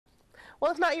Well,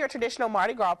 it's not your traditional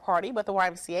Mardi Gras party, but the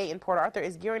YMCA in Port Arthur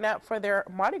is gearing up for their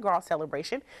Mardi Gras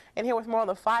celebration. And here with more on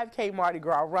the 5K Mardi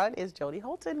Gras run is Jody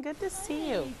Holton. Good to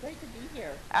see you. Great to be here.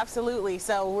 Absolutely.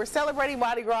 So we're celebrating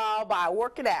Mardi Gras by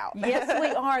working out. Yes, we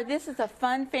are. This is a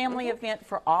fun family event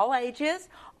for all ages,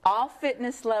 all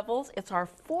fitness levels. It's our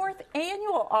 4th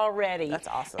annual already. That's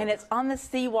awesome. And it's on the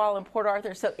Seawall in Port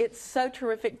Arthur, so it's so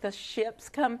terrific. The ships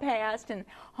come past and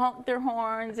honk their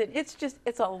horns, and it's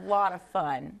a lot of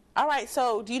fun. All right,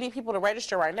 so do you need people to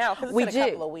register right now? Because it's in a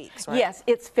couple of weeks, right? Yes,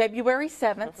 it's February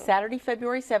 7th, Saturday,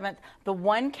 February 7th. The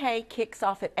 1K kicks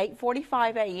off at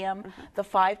 8:45 a.m. The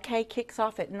 5K kicks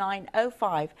off at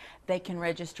 9:05. They can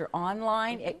register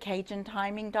online at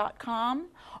CajunTiming.com,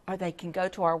 or they can go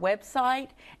to our website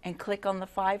and click on the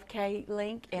 5K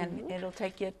link, and it'll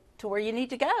take you to where you need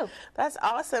to go. That's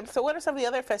awesome. So what are some of the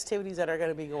other festivities that are going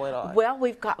to be going on? Well,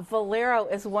 we've got Valero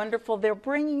is wonderful. They're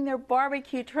bringing their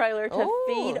barbecue trailer to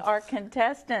feed our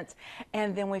contestants.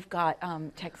 And then we've got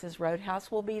Texas Road House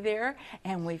will be there,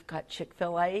 and we've got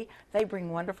Chick-fil-A. They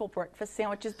bring wonderful breakfast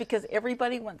sandwiches because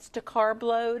everybody wants to carb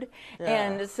load.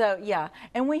 And so, yeah.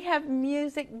 And we have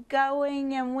music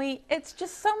going, and it's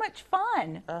just so much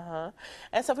fun.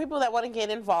 And so people that want to get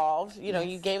involved, you know,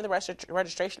 you gave the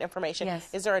registration information.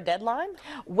 Is there a deadline?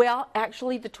 Well,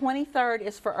 actually, the 23rd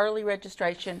is for early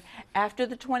registration. After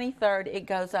the 23rd, it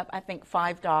goes up, I think,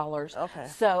 $5. Okay.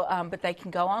 So, but they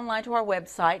can go online to our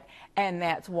website, and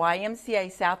that's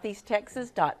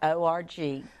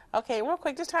ymcasoutheasttexas.org. Okay, real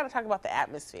quick, just trying to talk about the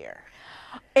atmosphere.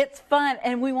 It's fun,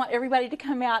 and we want everybody to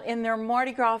come out in their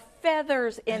Mardi Gras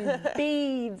feathers and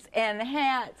beads and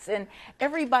hats, and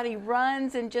everybody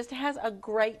runs and just has a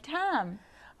great time.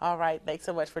 All right, thanks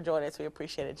so much for joining us. We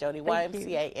appreciate it, Jody. Thank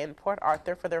YMCA in Port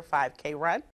Arthur for their 5K run.